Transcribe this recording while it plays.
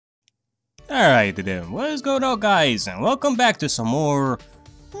Alright then, what is going on guys, and welcome back to some more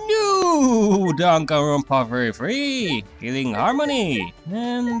new Danganronpa V3 Healing Harmony.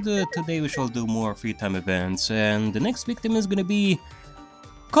 And today we shall do more free time events, and the next victim is gonna be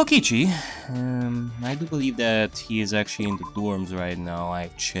Kokichi. I do believe that he is actually in the dorms right now.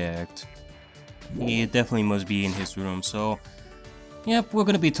 I've checked. He definitely must be in his room, so yep, we're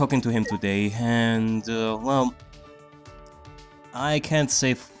gonna be talking to him today. And well, I cannot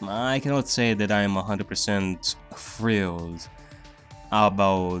say that I am 100% thrilled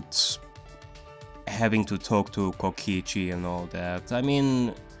about having to talk to Kokichi and all that. I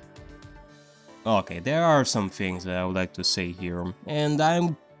mean, okay, there are some things that I would like to say here, and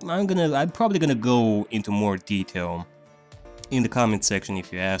I'm probably gonna go into more detail in the comment section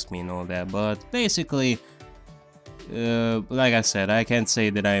if you ask me and all that. But basically, like I said, I can't say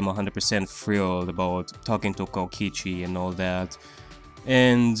that I'm 100% thrilled about talking to Kokichi and all that.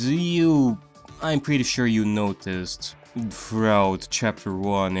 And I'm pretty sure you noticed throughout chapter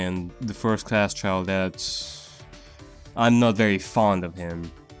 1 and the first class trial that I'm not very fond of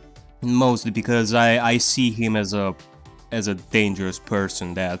him. Mostly because I see him as a dangerous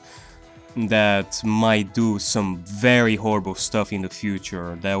person that might do some very horrible stuff in the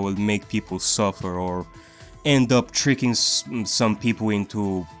future that will make people suffer or end up tricking some people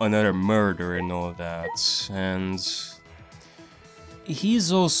into another murder and all that. And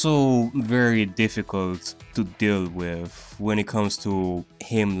he's also very difficult to deal with when it comes to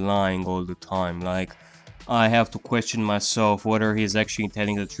him lying all the time. Like, I have to question myself whether he's actually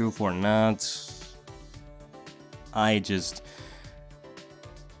telling the truth or not. I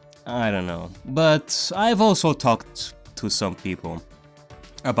don't know. But I've also talked to some people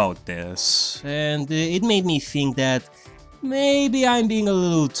about this, and it made me think that maybe I'm being a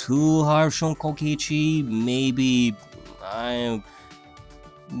little too harsh on Kokichi. I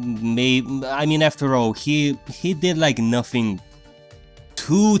mean, after all, he did like nothing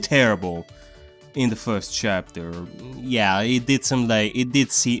too terrible in the first chapter. Yeah, it does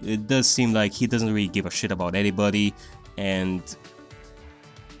seem like he doesn't really give a shit about anybody, and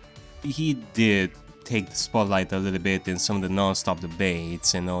he did take the spotlight a little bit in some of the non-stop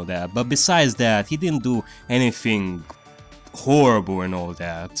debates and all that, but besides that, he didn't do anything horrible and all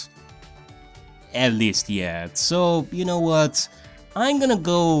that, at least yet. So, you know what, I'm gonna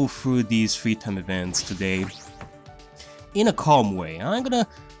go through these free time events today in a calm way. I'm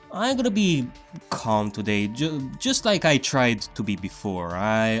gonna be calm today, just like I tried to be before.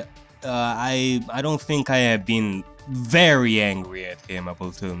 I don't think I have been very angry at him up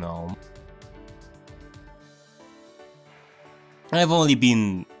until now. I've only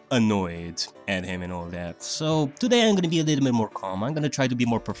been annoyed at him and all that. So today I'm gonna be a little bit more calm. I'm gonna try to be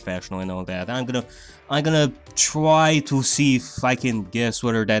more professional and all that. I'm gonna try to see if I can guess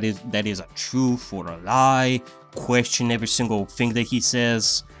whether that is a truth or a lie. Question every single thing that he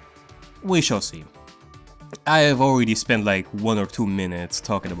says. We shall see. I have already spent like 1 or 2 minutes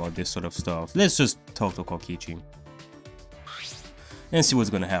talking about this sort of stuff. Let's just talk to Kokichi and see what's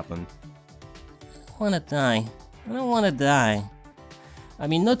gonna happen. I don't wanna die. I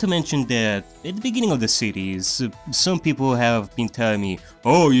mean, not to mention that at the beginning of the series, some people have been telling me,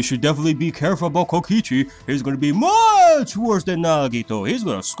 oh, you should definitely be careful about Kokichi. He's gonna be much worse than Nagito. He's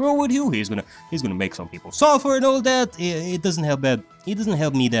gonna screw with you. He's gonna make some people suffer and all that. It doesn't help that. It doesn't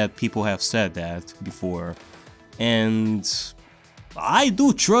help me that people have said that before. And I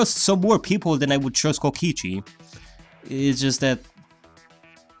do trust some more people than I would trust Kokichi. It's just that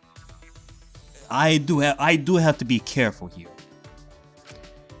I do have to be careful here.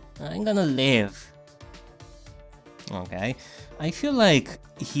 I'm gonna live. Okay, I feel like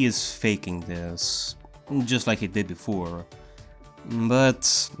he is faking this, just like he did before.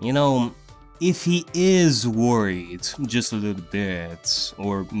 But, you know, if he is worried just a little bit,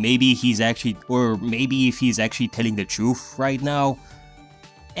 or maybe if he's actually telling the truth right now,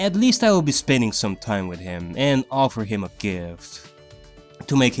 at least I will be spending some time with him and offer him a gift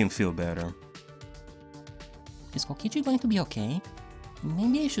to make him feel better. Is Kokichi going to be okay?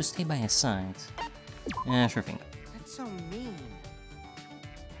 Maybe I should stay by his side. Sure thing. That's so mean.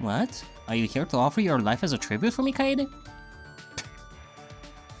 What? Are you here to offer your life as a tribute for me, Kaede?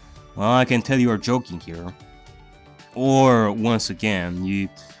 Well, I can tell you are joking here. Or, once again,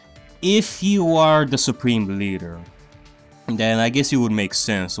 if you are the supreme leader, then I guess it would make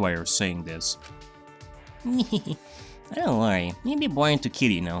sense why you're saying this. Don't worry, it'd be boring to kill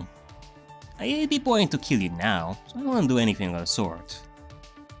you now. It'd be boring to kill you now, so I won't do anything of the sort.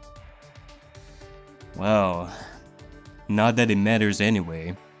 Well, not that it matters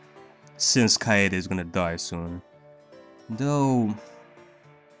anyway, since Kaede is gonna die soon. Though,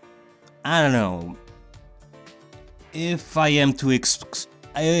 I don't know. If I am to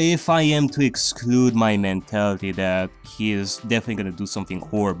exclude my mentality that he is definitely gonna do something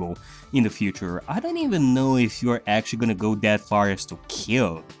horrible in the future, I don't even know if you're actually gonna go that far as to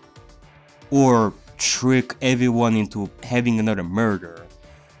kill or trick everyone into having another murder.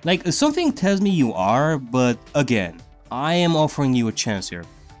 Like, something tells me you are, but again, I am offering you a chance here,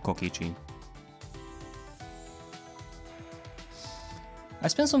 Kokichi. I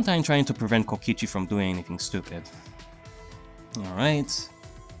spent some time trying to prevent Kokichi from doing anything stupid. Alright.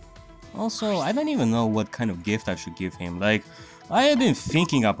 Also, I don't even know what kind of gift I should give him. Like, I have been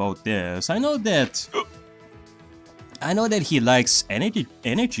thinking about this. I know that he likes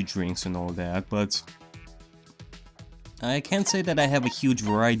energy drinks and all that, but I can't say that I have a huge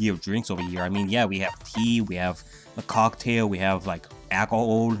variety of drinks over here. I mean, yeah, we have tea, we have a cocktail, we have like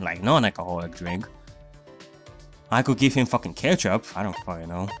alcohol, like non-alcoholic drink. I could give him fucking ketchup. I don't fucking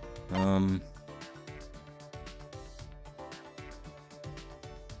know.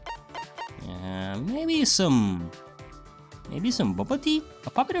 Yeah, maybe some boba tea? A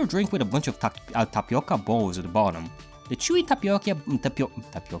popular drink with a bunch of tapioca balls at the bottom. The chewy tapioca the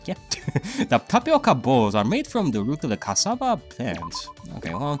tapioca balls are made from the root of the cassava plant.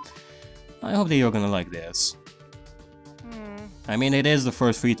 Okay, well, I hope that you're gonna like this. I mean, it is the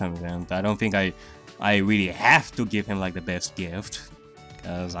first free time event. I don't think I really have to give him like the best gift,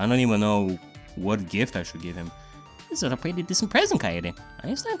 because I don't even know what gift I should give him. This is a pretty decent present, Kaede. Are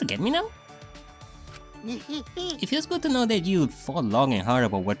you starting to get me now? It feels good to know that you thought long and hard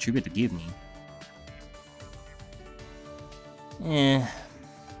about what tribute to give me. In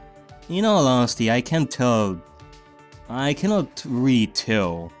all honesty, I cannot really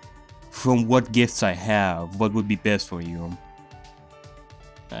tell from what gifts I have what would be best for you.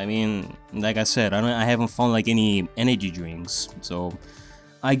 I mean, like I said, I haven't found like any energy drinks, so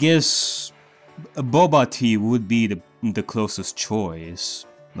I guess boba tea would be the closest choice,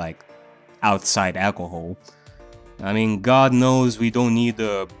 like outside alcohol. I mean, God knows we don't need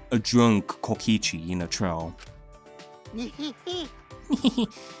a drunk Kokichi in a trail. It's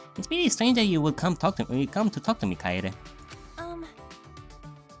really strange that you would come to talk to me, Kaede.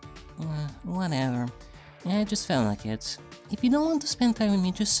 Whatever. Yeah, I just felt like it. If you don't want to spend time with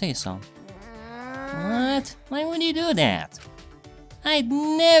me, just say so. What? Why would you do that? I'd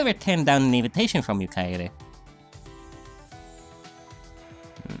never turn down an invitation from you, Kaede.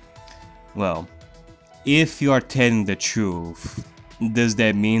 Well, if you are telling the truth, does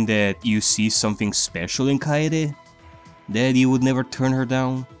that mean that you see something special in Kaede? That you would never turn her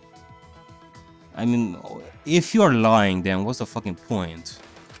down? I mean, if you're lying, then what's the fucking point?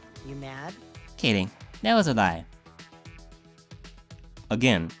 You mad? Kidding. That was a lie.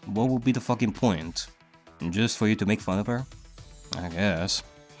 Again, what would be the fucking point? Just for you to make fun of her? I guess.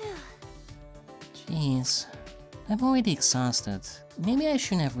 Jeez. I'm already exhausted. Maybe I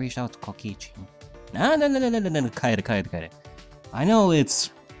shouldn't have reached out to Kokichi. No, Kaede. I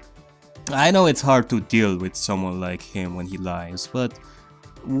know it's hard to deal with someone like him when he lies, but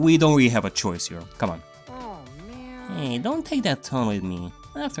we don't really have a choice here. Come on. Oh, man. Hey, don't take that tone with me.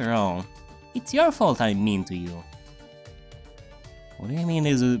 After all, it's your fault I'm mean to you. What do you mean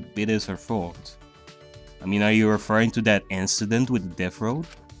it is her fault? I mean, are you referring to that incident with the death road?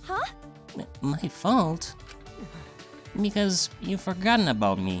 Huh? My fault? Because you've forgotten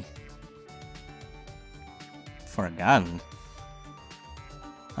about me. Forgotten?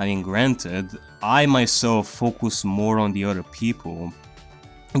 I mean, granted, I myself focus more on the other people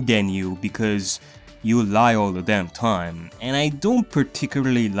than you because you lie all the damn time, and I don't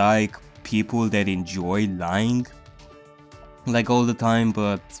particularly like people that enjoy lying like all the time,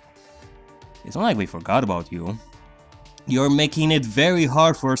 but it's not like we forgot about you. You're making it very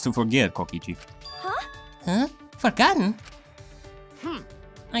hard for us to forget, Kokichi. Huh? Huh? Forgotten?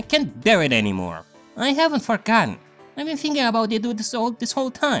 I can't bear it anymore. I haven't forgotten. I've been thinking about it this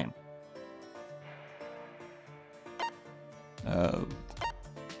whole time. Are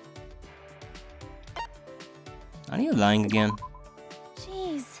you lying again?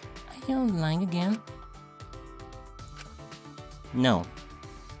 Jeez. Are you lying again? No.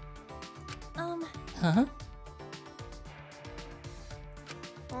 Huh?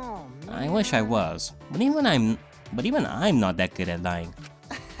 Oh, man. I wish I was, but even I'm not that good at lying.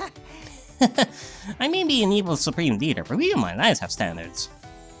 I may be an evil supreme leader, but even my lies have standards.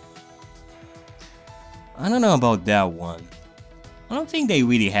 I don't know about that one. I don't think they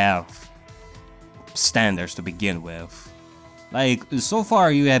really have standards to begin with. Like, so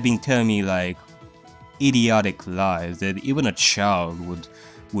far you have been telling me like idiotic lies that even a child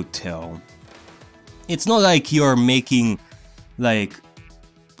would tell. It's not like you're making like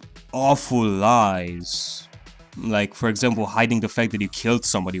awful lies. Like, for example, hiding the fact that you killed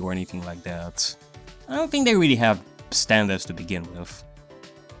somebody or anything like that. I don't think they really have standards to begin with.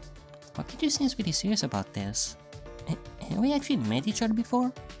 Kokichi seems pretty serious about this. Have we actually met each other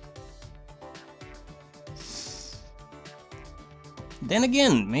before? Then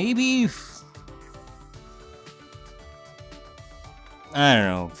again, maybe... I don't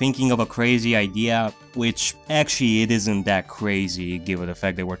know, thinking of a crazy idea, which actually it isn't that crazy given the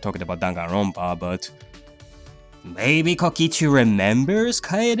fact that we're talking about Danganronpa, but... Maybe Kokichi remembers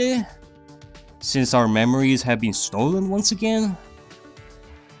Kaede? Since our memories have been stolen once again?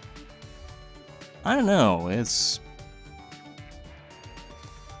 I don't know, it's...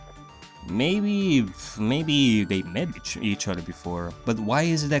 Maybe they met each other before, but why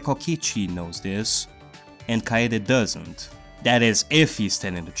is it that Kokichi knows this, and Kaede doesn't? That is, if he's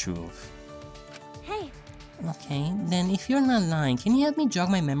telling the truth. Hey. Okay, then if you're not lying, can you help me jog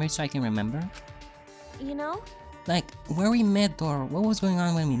my memory so I can remember? You know? Like, where we met or what was going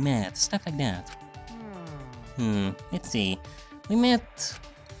on when we met, stuff like that. Let's see. We met...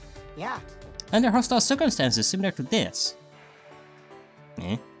 Yeah. Under hostile circumstances similar to this.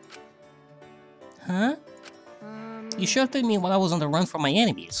 Eh? Huh? You sheltered me while I was on the run from my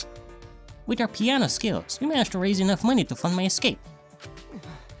enemies. With your piano skills, we managed to raise enough money to fund my escape.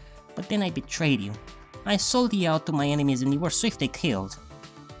 But then I betrayed you. I sold you out to my enemies and you were swiftly killed.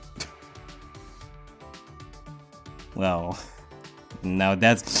 Well, now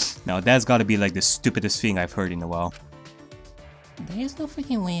that's gotta be like the stupidest thing I've heard in a while. There is no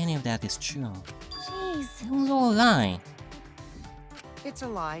freaking way any of that is true. Jeez. It was all a lie. It's a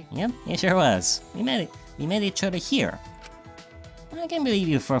lie. Yep, it sure was. We met each other here. I can't believe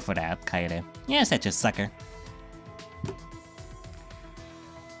you fell for that, Kaede. You're such a sucker.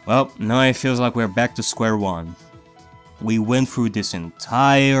 Well, now it feels like we're back to square one. We went through this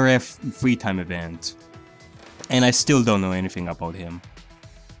entire free time event, and I still don't know anything about him.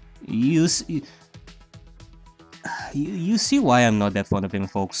 You see why I'm not that fond of him,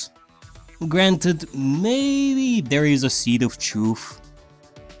 folks. Granted, maybe there is a seed of truth,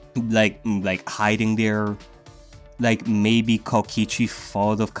 like hiding there. Like maybe Kokichi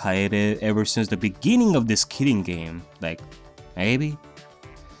thought of Kaede ever since the beginning of this killing game. Like, maybe.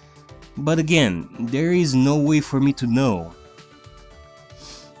 But again, there is no way for me to know.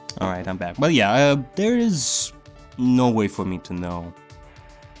 Alright, I'm back. But yeah, there is no way for me to know.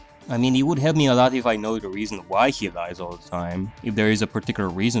 I mean, it would help me a lot if I know the reason why he lies all the time, if there is a particular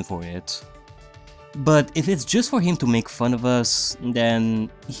reason for it. But if it's just for him to make fun of us, then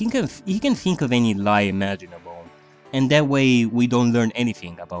he can think of any lie imaginable, and that way we don't learn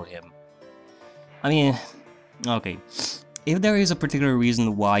anything about him. I mean, okay, if there is a particular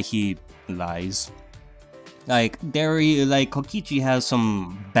reason why he lies, like Kokichi has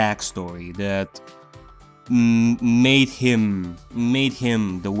some backstory that made him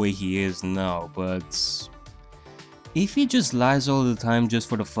the way he is now, but if he just lies all the time just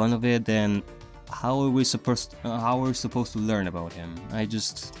for the fun of it, then how are we supposed to learn about him? I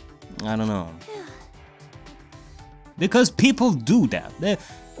don't know. Because people do that. There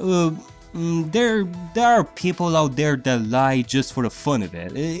are people out there that lie just for the fun of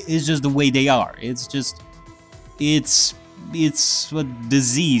it. It's just the way they are. It's a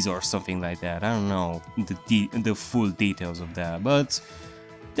disease or something like that. I don't know the full details of that, but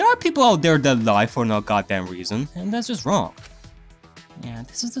there are people out there that lie for no goddamn reason, and that's just wrong. Yeah,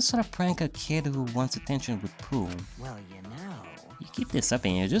 this is the sort of prank a kid who wants attention would pull. Well, you know. You keep this up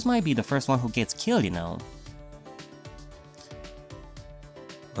and you just might be the first one who gets killed, you know.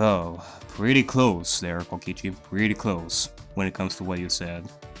 Oh, pretty close there, Kokichi. Pretty close when it comes to what you said.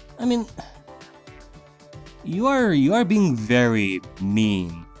 I mean, you are being very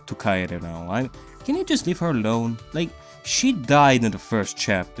mean to Kaede now. Can you just leave her alone? Like, she died in the first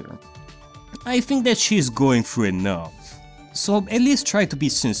chapter. I think that she's going through enough. So at least try to be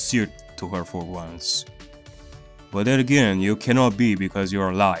sincere to her for once. But then again, you cannot be because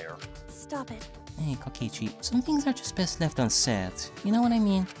you're a liar. Stop it. Hey Kokichi, some things are just best left unsaid. You know what I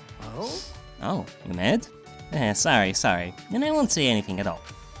mean? Oh? Oh, you mad? Sorry. Then I won't say anything at all.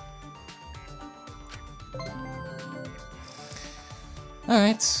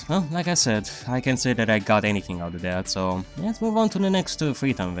 Alright, well, like I said, I can't say that I got anything out of that, so let's move on to the next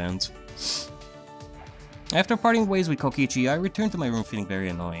free time event. After parting ways with Kokichi, I returned to my room feeling very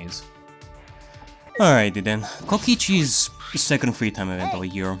annoyed. Alrighty then, Kokichi's second free time event of the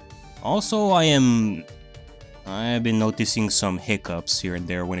year. Also, I have been noticing some hiccups here and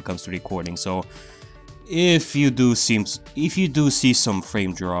there when it comes to recording, so if you do see some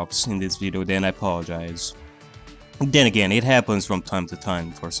frame drops in this video, then I apologize. Then again, it happens from time to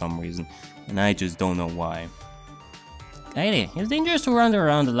time for some reason, and I just don't know why. Kaede, it's dangerous to run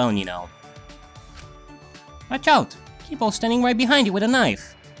around alone, you know. Watch out! Kipo's standing right behind you with a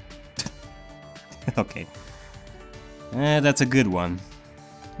knife. Okay. That's a good one.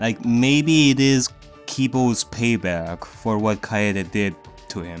 Like, maybe it is Kipo's payback for what Kaede did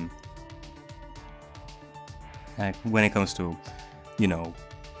to him. Like, when it comes to, you know,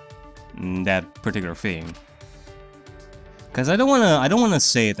 that particular thing. Cause I don't wanna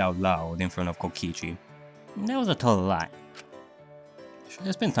say it out loud in front of Kokichi. That was a total lie. Should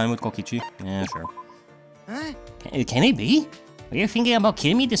I spend time with Kokichi? Yeah, sure. Huh? Can it be? Were you thinking about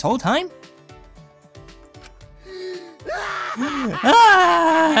killing me this whole time?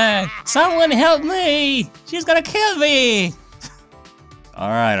 Ah! Someone help me! She's gonna kill me!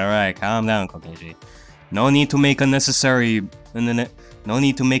 Alright, calm down, Kokichi. No need to make unnecessary... No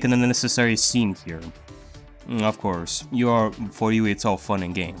need to make an unnecessary scene here. Of course, for you it's all fun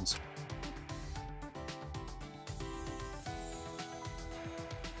and games.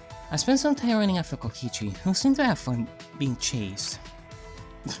 I spent some time running after Kokichi, who seemed to have fun being chased.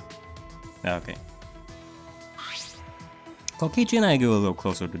 Okay. Kokichi and I grew a little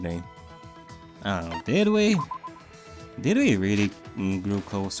closer today. I don't know, did we? Did we really grow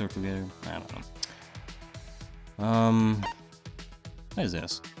closer together? I don't know. What is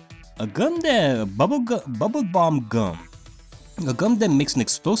this? A gum that bubble bomb gum. A gum that makes an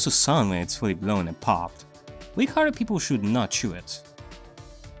explosive sound when it's fully blown and popped. Weak-hearted people should not chew it.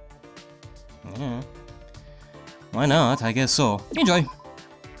 Yeah. Why not? I guess so. Enjoy.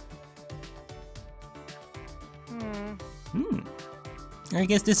 I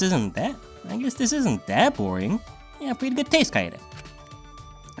guess this isn't that boring. Yeah, pretty good taste, Kaede.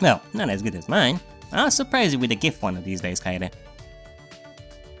 Well, not as good as mine. I'll surprise you with a gift one of these days, Kaede.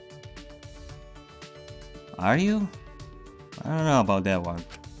 Are you? I don't know about that one.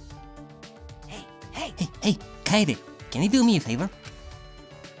 Hey, Kaede, can you do me a favor?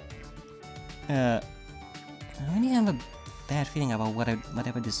 I really have a bad feeling about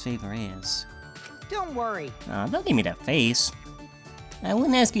whatever this favor is. Don't worry. Don't give me that face. I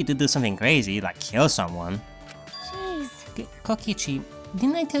wouldn't ask you to do something crazy, like kill someone. Jeez. Kokichi,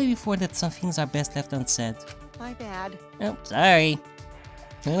 didn't I tell you before that some things are best left unsaid? My bad. Oh, sorry.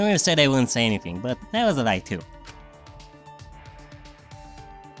 I never said I wouldn't say anything, but that was a lie too.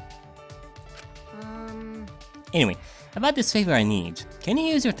 Anyway, about this favor I need. Can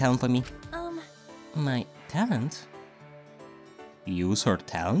you use your talent for me? My talent? Use her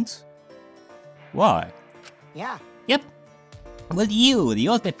talent? Why? Yeah. Yep. Well, you, the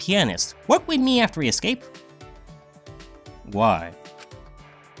ultimate pianist, work with me after we escape. Why?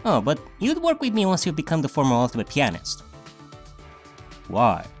 Oh, but you'd work with me once you become the former ultimate pianist.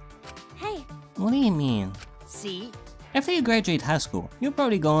 Why? Hey. What do you mean? See? After you graduate high school, you'll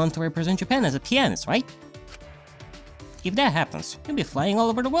probably go on to represent Japan as a pianist, right? If that happens, you'll be flying all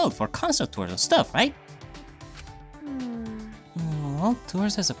over the world for concert tours and stuff, right? World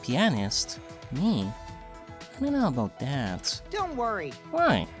tours as a pianist? Me? I don't know about that. Don't worry.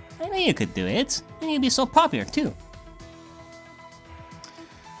 Why? I know you could do it, and you'd be so popular too.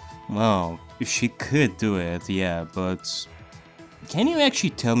 Well, she could do it, yeah, but... Can you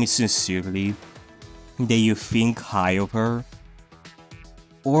actually tell me sincerely that you think high of her?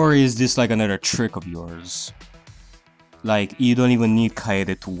 Or is this like another trick of yours? Like, you don't even need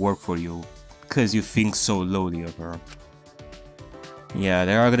Kaede to work for you, cause you think so lowly of her. Yeah,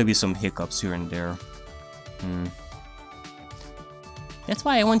 there are gonna be some hiccups here and there. That's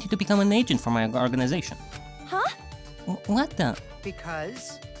why I want you to become an agent for my organization. Huh? What the?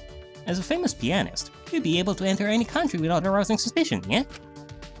 Because? As a famous pianist, you'd be able to enter any country without arousing suspicion, yeah?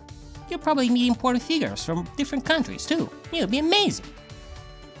 You'll probably meet important figures from different countries too. It'll be amazing.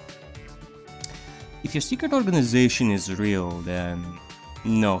 If your secret organization is real, then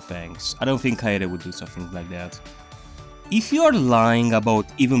no thanks. I don't think Kaede would do something like that. If you're lying about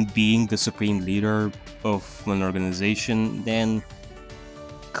even being the supreme leader of an organization, then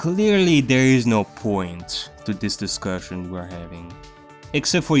clearly there is no point to this discussion we're having.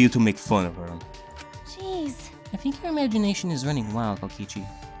 Except for you to make fun of her. Jeez. I think your imagination is running wild, Kokichi.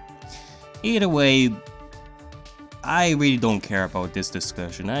 Either way, I really don't care about this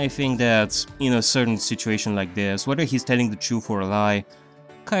discussion. I think that in a certain situation like this, whether he's telling the truth or a lie,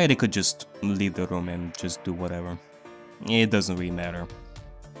 Kaede could just leave the room and just do whatever. It doesn't really matter.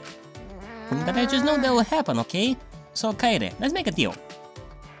 But I just know that will happen, okay? So Kaede, let's make a deal.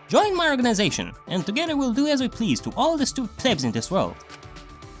 Join my organization, and together we'll do as we please to all the stupid plebs in this world.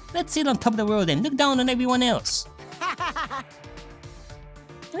 Let's sit on top of the world and look down on everyone else.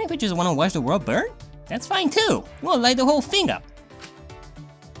 And if we just want to watch the world burn? That's fine too. We'll light the whole thing up.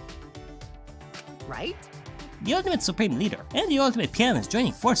 Right? The ultimate supreme leader and the ultimate pianist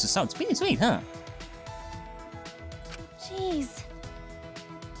joining forces sounds pretty sweet, huh? Jeez.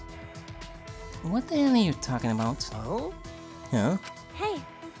 What the hell are you talking about? Oh? Huh? Hey.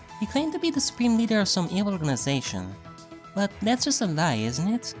 You claim to be the supreme leader of some evil organization. But that's just a lie, isn't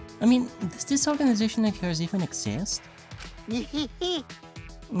it? I mean, does this organization of yours even exist?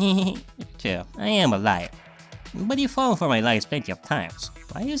 Sure, I am a liar. But you've fallen for my lies plenty of times.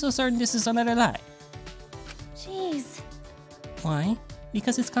 Why are you so certain this is another lie? Jeez. Why?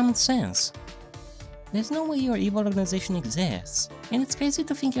 Because it's common sense. There's no way your evil organization exists, and it's crazy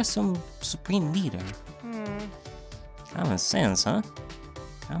to think you're some supreme leader. Common sense, huh?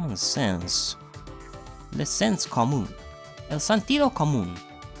 Common sense. Le sens común. El sentido común.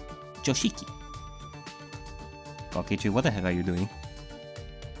 Joshiki. Kokichi, what the heck are you doing?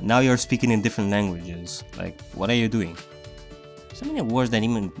 Now you're speaking in different languages. Like, what are you doing? So many words that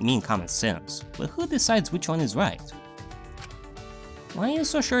even mean common sense, but who decides which one is right? Why are you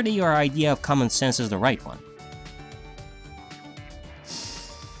so sure that your idea of common sense is the right one?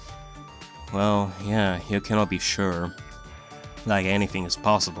 Well, yeah, you cannot be sure. Like anything is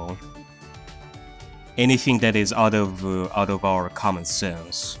possible. Anything that is out of our common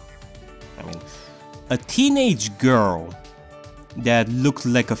sense. I mean, a teenage girl that looked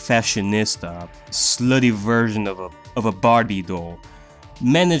like a fashionista, slutty version of a Barbie doll,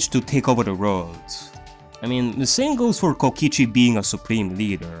 managed to take over the world. I mean, the same goes for Kokichi being a supreme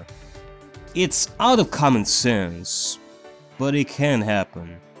leader. It's out of common sense, but it can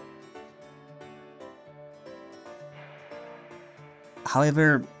happen.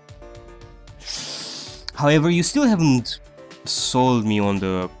 However, you still haven't sold me on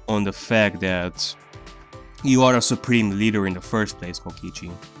the fact that you are a supreme leader in the first place,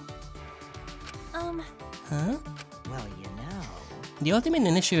 Kokichi. Huh? Well, you know. The Ultimate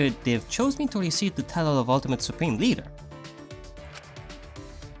Initiative chose me to receive the title of Ultimate Supreme Leader.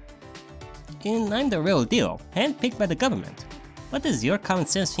 And I'm the real deal, handpicked by the government. What does your common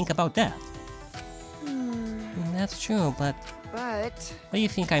sense think about that? That's true, but you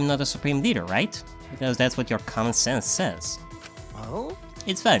think I'm not a supreme leader, right? Because that's what your common sense says. Oh?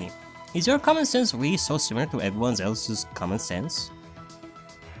 It's funny. Is your common sense really so similar to everyone else's common sense?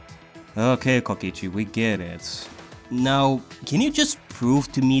 Okay, Kokichi, we get it. Now, can you just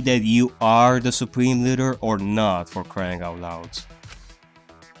prove to me that you are the supreme leader or not, for crying out loud?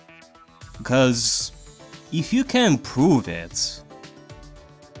 Because if you can prove it,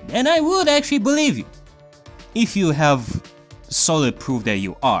 then I would actually believe you. If you have solid proof that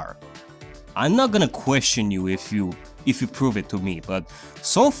you are. I'm not gonna question you if you prove it to me, but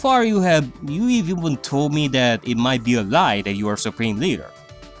so far you even told me that it might be a lie that you are supreme leader.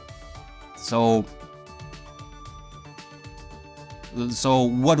 So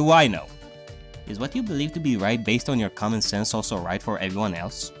what do I know? Is what you believe to be right based on your common sense also right for everyone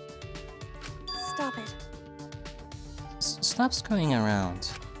else? Stop it. Stop screwing around.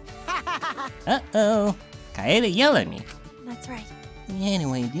 Uh-oh. Kaede yelled at me. That's right.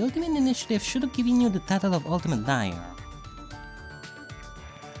 Anyway, the Ultimate Initiative should have given you the title of Ultimate Liar.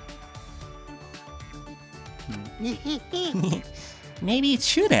 Maybe it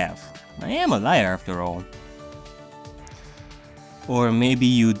should have. I am a liar after all. Or maybe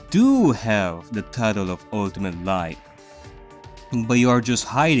you do have the title of Ultimate Liar, but you are just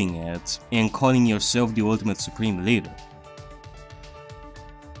hiding it and calling yourself the Ultimate Supreme Leader.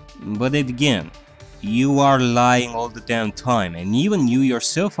 But again, you are lying all the damn time, and even you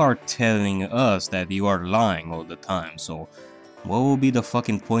yourself are telling us that you are lying all the time, so what will be the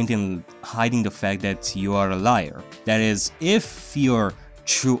fucking point in hiding the fact that you are a liar? That is, if your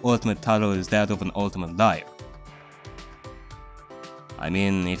true ultimate title is that of an ultimate liar. I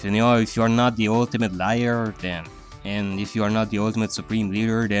mean, if you're not the ultimate liar, then, and if you are not the ultimate supreme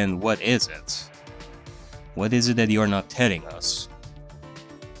leader, then what is it? What is it that you are not telling us?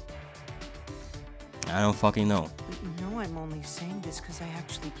 I don't fucking know. But you know I'm only saying this because I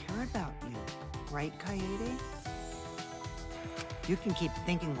actually care about you. Right, Kaede? You can keep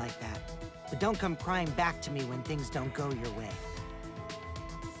thinking like that, but don't come crying back to me when things don't go your way.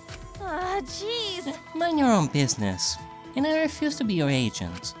 Jeez. Mind your own business. And I refuse to be your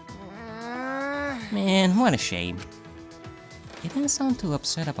agent. Man, what a shame. You didn't sound too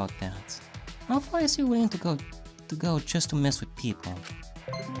upset about that. How far is he willing to go just to mess with people?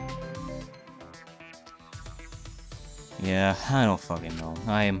 Yeah, I don't fucking know.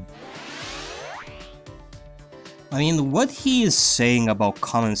 I mean, what he is saying about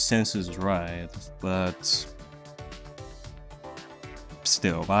common sense is right, but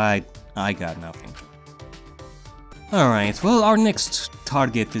still, I got nothing. Alright, well, our next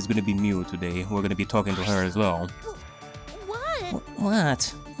target is gonna be Mew today. We're gonna be talking to her as well. What?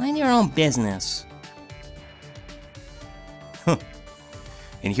 What? Mind your own business. Huh.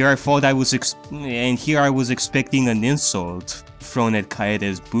 And here I thought I was expecting an insult thrown at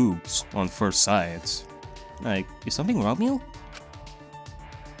Kaede's boobs on first sight. Like, is something wrong, Mew?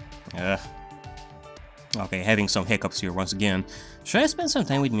 Okay, having some hiccups here once again. Should I spend some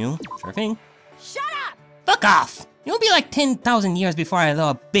time with Mew? Sure thing. Shut up! Fuck off! You'll be like 10,000 years before I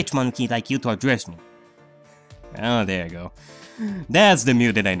allow a bitch monkey like you to address me. Oh, there you go. That's the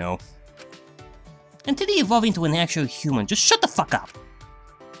Mew that I know. Until you evolve into an actual human, just shut the fuck up!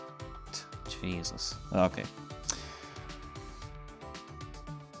 Jesus. Okay.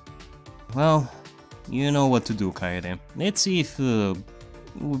 Well, you know what to do, Kaede. Let's see if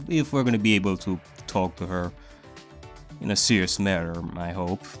we're gonna be able to talk to her in a serious manner, I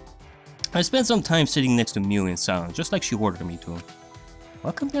hope. I spent some time sitting next to Mew in silence, just like she ordered me to.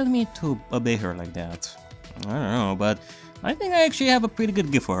 What compelled me to obey her like that? I don't know, but I think I actually have a pretty good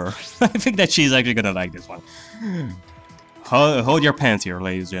gift for her. I think that she's actually gonna like this one. Hold your pants here,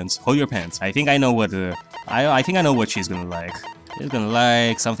 ladies and gents. Hold your pants. I think I know what I think I know what she's gonna like. She's gonna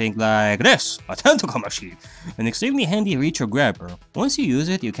like something like this, a tentacle machine, an extremely handy reach or grabber. Once you use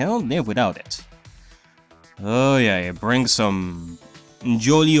it, you cannot live without it. Oh yeah, it brings some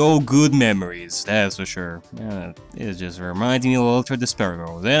jolly old good memories, that's for sure. Yeah, it just reminds me of Ultra Despair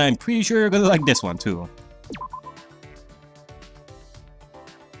Girls, and I'm pretty sure you're gonna like this one too.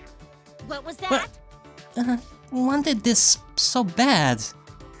 What was that? Wanted this so bad.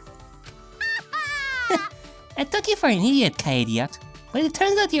 I took you for an idiot, Kaede, but it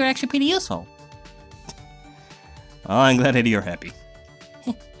turns out you're actually pretty useful. Oh, I'm glad that you're happy.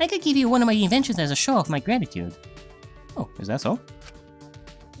 I could give you one of my inventions as a show of my gratitude. Oh, is that so?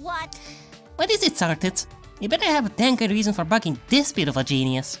 What? What is it, Sartits? You better have a damn good reason for bugging this beautiful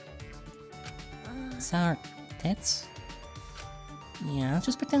genius. Sartits? Yeah, I'll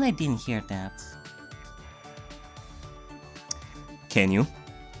just pretend I didn't hear that. Can you?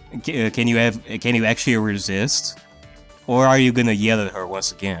 Can you actually resist? Or are you gonna yell at her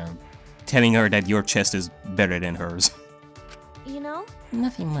once again, telling her that your chest is better than hers? You know?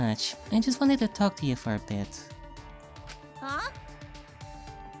 Nothing much. I just wanted to talk to you for a bit. Huh?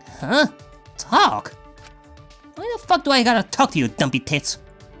 Huh? Talk? Why the fuck do I gotta talk to you, dumpy tits?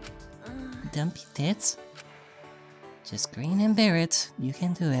 Dumpy tits? Just grin and bear it. You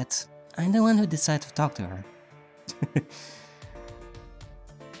can do it. I'm the one who decided to talk to her.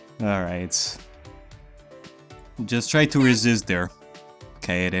 Alright. Just try to resist there,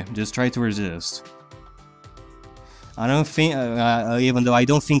 Kaede. Just try to resist. I don't think, even though I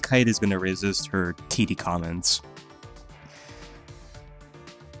don't think Kaede is gonna resist her titty comments.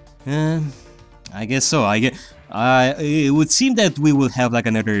 I guess so. It would seem that we will have like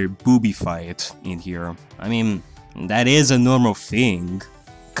another booby fight in here. I mean, that is a normal thing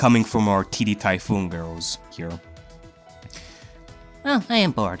coming from our titty typhoon girls here. Well, I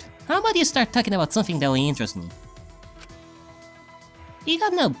am bored. How about you start talking about something that will interest me? You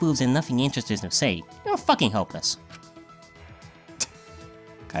got no boobs and nothing interesting to say. You're fucking hopeless.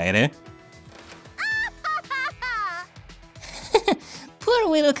 Kaede? Poor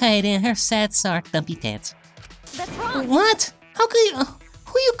little Kaede and her sad, sore, dumpy tits. That's wrong. What? How could you?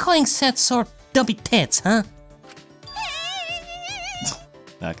 Who are you calling sad, sore, dumpy tits, huh?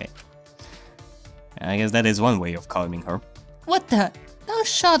 Okay. I guess that is one way of calming her. What the? Don't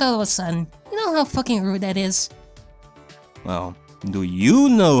shout all of a sudden. You know how fucking rude that is? Well, do you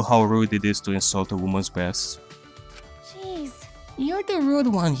know how rude it is to insult a woman's breasts? Jeez. You're the rude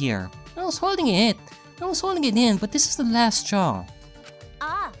one here. I was holding it. I was holding it in, but this is the last straw.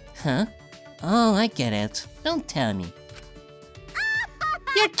 Ah. Huh? Oh, I get it. Don't tell me.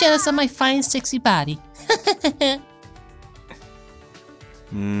 You're jealous of my fine, sexy body.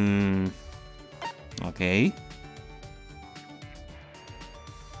 Okay.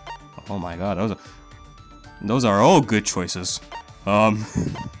 Oh my god, those are all good choices.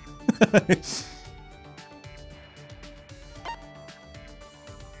 Let's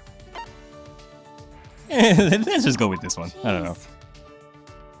just go with this one. Jeez. I don't know.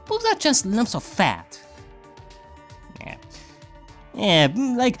 Boobs are just lumps of fat. Yeah,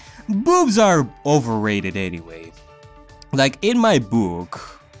 like, boobs are overrated anyway. Like, in my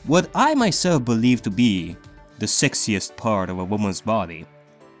book, what I myself believe to be the sexiest part of a woman's body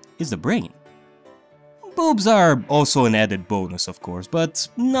is the brain. Boobs are also an added bonus, of course, but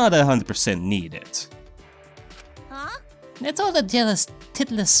not 100% needed. Huh? That's all the jealous,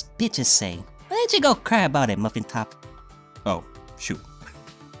 titless bitches say. Why don't you go cry about it, Muffin Top? Oh, shoot.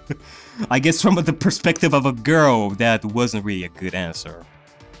 I guess from the perspective of a girl, that wasn't really a good answer.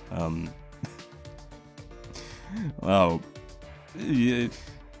 Well,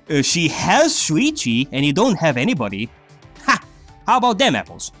 she has Shuichi, and you don't have anybody. Ha! How about them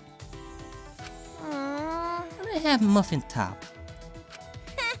apples? I have muffin top.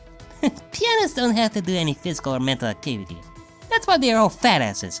 Pianists don't have to do any physical or mental activity. That's why they're all fat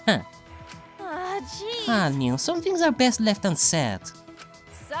asses, huh? Jeez. Ah, Neil, some things are best left unsaid.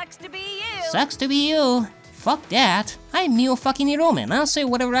 Sucks to be you. Sucks to be you. Fuck that. I'm Mio fucking Hiroman. I'll say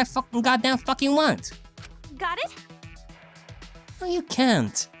whatever I fucking goddamn fucking want. Got it? No, you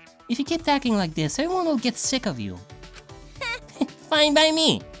can't. If you keep acting like this, everyone will get sick of you. Fine by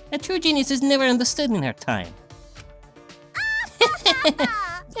me. A true genius is never understood in her time.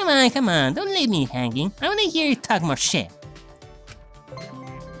 Come on, don't leave me hanging. I wanna hear you talk more shit.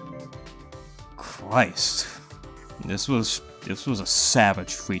 Christ. This was a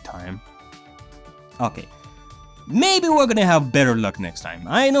savage free time. Okay. Maybe we're gonna have better luck next time.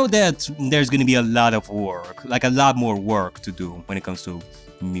 I know that there's gonna be a lot of work, like a lot more work to do when it comes to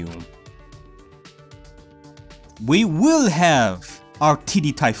Mew. We will have our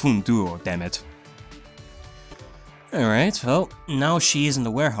TD Typhoon duo, damn it. Alright, well, now she is in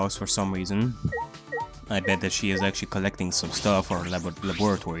the warehouse for some reason. I bet that she is actually collecting some stuff for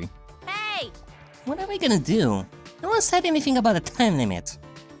laboratory. Hey! What are we gonna do? No one said anything about a time limit.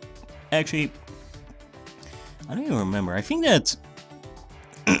 Actually, I don't even remember. I think that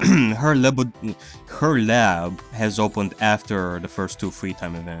her lab has opened after the first 2 free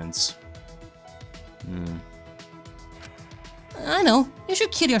time events. I know. You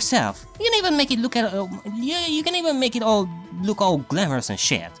should kill yourself. You can even make it look at. You can even make it all look all glamorous and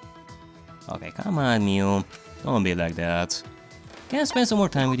shit. Okay, come on, Mew. Don't be like that. Can I spend some more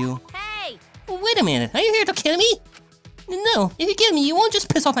time with you? Hey! Wait a minute. Are you here to kill me? No. If you kill me, you won't just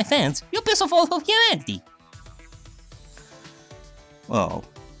piss off my fans. You'll piss off all of humanity. Well,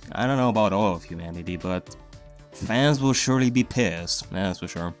 I don't know about all of humanity, but fans will surely be pissed. That's for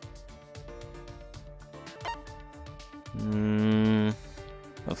sure.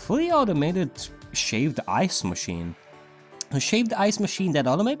 A fully automated shaved ice machine. A shaved ice machine that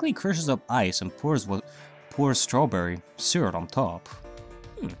automatically crushes up ice and pours strawberry syrup on top.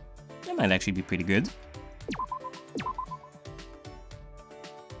 That might actually be pretty good.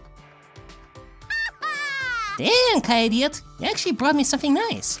 Damn, Ka-idiot! You actually brought me something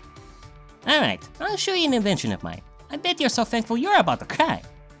nice. Alright, I'll show you an invention of mine. I bet you're so thankful you're about to cry.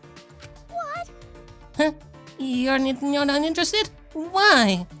 What? Huh? You're not interested?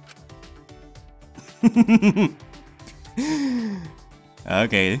 Why?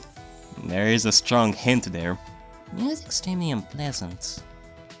 Okay, there is a strong hint there. Mew's extremely unpleasant.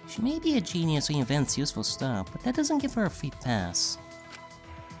 She may be a genius who invents useful stuff, but that doesn't give her a free pass.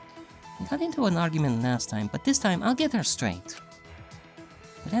 We got into an argument last time, but this time I'll get her straight.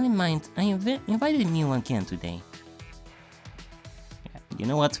 With that in mind, I invited Mew again today. Yeah, you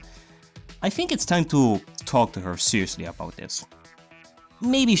know what? I think it's time to talk to her seriously about this.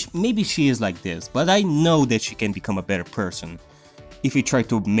 Maybe she is like this, but I know that she can become a better person if we try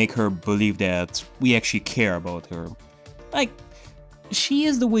to make her believe that we actually care about her. Like, she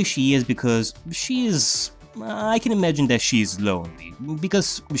is the way she is because she is... I can imagine that she is lonely,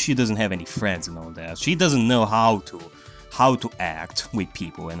 because she doesn't have any friends and all that. She doesn't know how to act with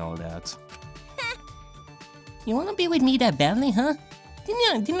people and all that. You wanna be with me that badly, huh?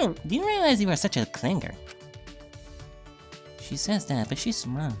 Didn't realize you were such a clinger. She says that, but she's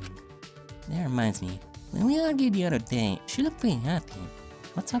wrong. That reminds me, when we argued the other day, she looked pretty happy.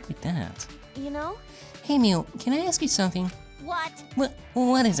 What's up with that? You know? Hey Mew, can I ask you something? What?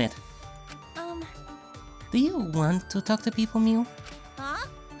 What is it? Do you want to talk to people, Mew? Huh?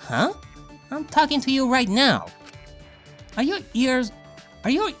 Huh? I'm talking to you right now. Are your ears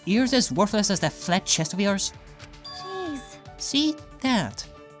as worthless as that flat chest of yours? Jeez. See? That.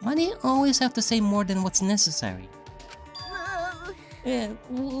 Why do you always have to say more than what's necessary?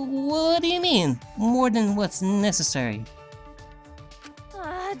 What do you mean? More than what's necessary?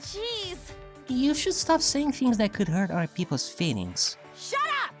 Jeez. You should stop saying things that could hurt other people's feelings. Shut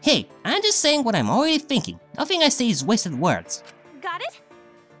up! Hey, I'm just saying what I'm already thinking. Nothing I say is wasted words. Got it?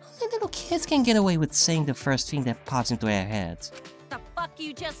 Only little kids can get away with saying the first thing that pops into their heads. The fuck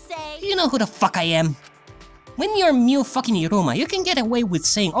you just say? You know who the fuck I am? When you're Mew fucking Iruma, you can get away with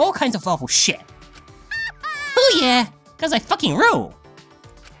saying all kinds of awful shit. Oh yeah, cause I fucking rule!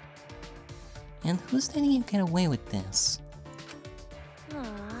 And who's letting you get away with this?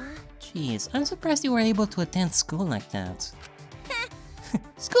 Jeez, I'm surprised you were able to attend school like that.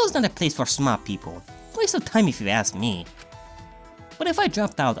 School's not a place for smart people. Waste of time if you ask me. But if I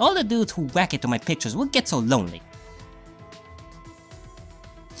dropped out, all the dudes who whack into my pictures would get so lonely.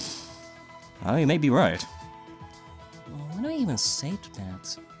 Oh, you may be right. What do I even say to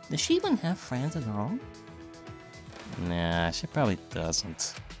that? Does she even have friends at all? Nah, she probably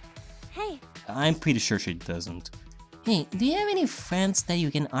doesn't. Hey. I'm pretty sure she doesn't. Hey, do you have any friends that you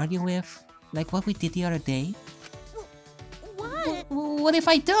can argue with? Like what we did the other day? What? What if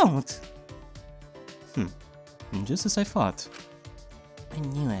I don't? Just as I thought. I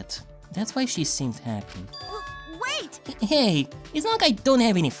knew it. That's why she seemed happy. Wait! Hey, it's not like I don't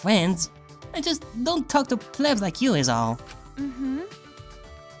have any friends. I just don't talk to plebs like you is all.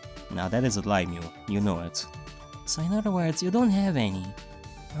 Now that is a lie, Mew. You know it. So in other words, you don't have any.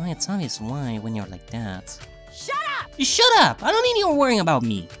 Oh, it's obvious why when you're like that. Shut up! Shut up! I don't need you worrying about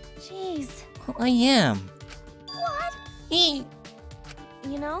me. Jeez. Oh, I am. What? Eh,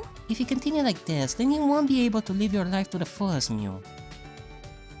 You know? if you continue like this, then you won't be able to live your life to the fullest, Mew.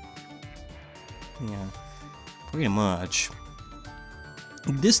 Yeah, pretty much.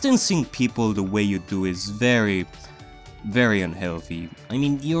 Distancing people the way you do is very, very unhealthy. I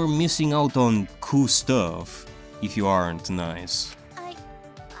mean, you're missing out on cool stuff if you aren't nice. I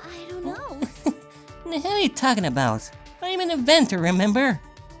don't know. The hell are you talking about? I'm an inventor, remember?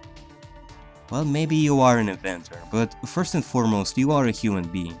 Well, maybe you are an inventor, but first and foremost, you are a human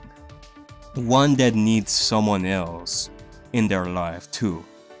being. One that needs someone else in their life, too.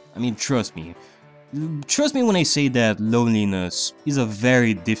 I mean, trust me. Trust me when I say that loneliness is a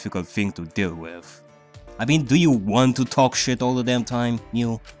very difficult thing to deal with. I mean, do you want to talk shit all the damn time,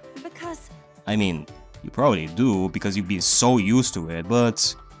 Mew? Because... I mean, you probably do, because you've been so used to it,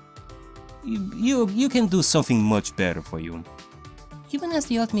 but... You can do something much better for you. Even as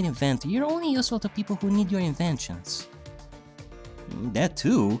the ultimate inventor, you're only useful to people who need your inventions. That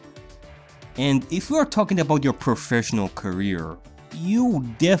too. And if we are talking about your professional career, you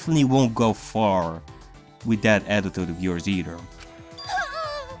definitely won't go far with that attitude of yours either.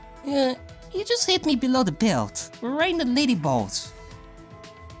 You just hit me below the belt, right in the lady balls.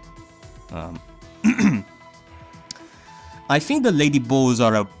 I think the lady balls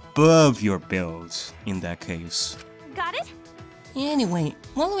are above your belt in that case. Got it? Anyway,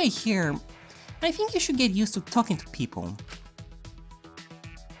 while we're here, I think you should get used to talking to people.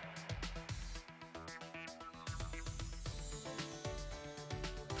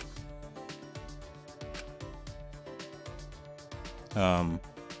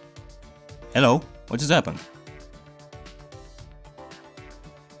 Hello? What just happened?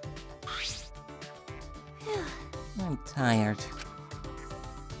 I'm tired.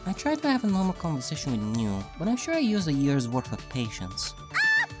 I tried to have a normal conversation with you, but I'm sure I used a year's worth of patience.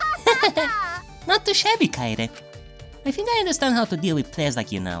 Not too shabby, Kaede. I think I understand how to deal with players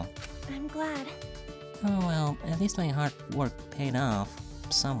like you now. I'm glad. Oh well, at least my hard work paid off.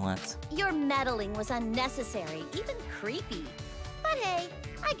 Somewhat. Your meddling was unnecessary, even creepy. But hey,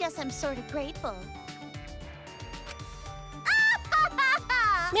 I guess I'm sort of grateful.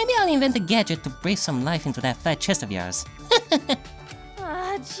 Maybe I'll invent a gadget to breathe some life into that fat chest of yours.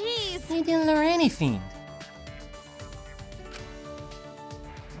 Ah, jeez. You didn't learn anything.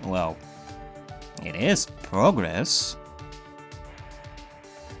 Well, it is progress.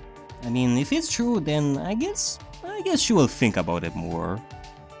 I mean, if it's true, then I guess she will think about it more.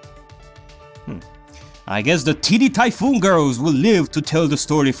 I guess the TD Typhoon girls will live to tell the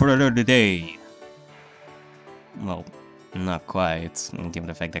story for another day. Well, not quite, given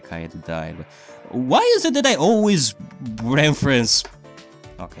the fact that Kaede died. But why is it that I always reference...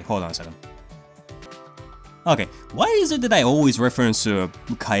 Okay, hold on a second. Okay, why is it that I always reference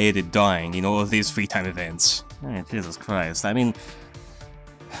Kaede dying in all of these free time events? Oh, Jesus Christ, I mean...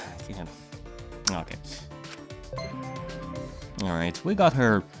 Yeah. Okay. Alright, we got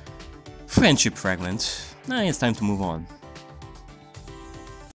her friendship fragment. Now it's time to move on.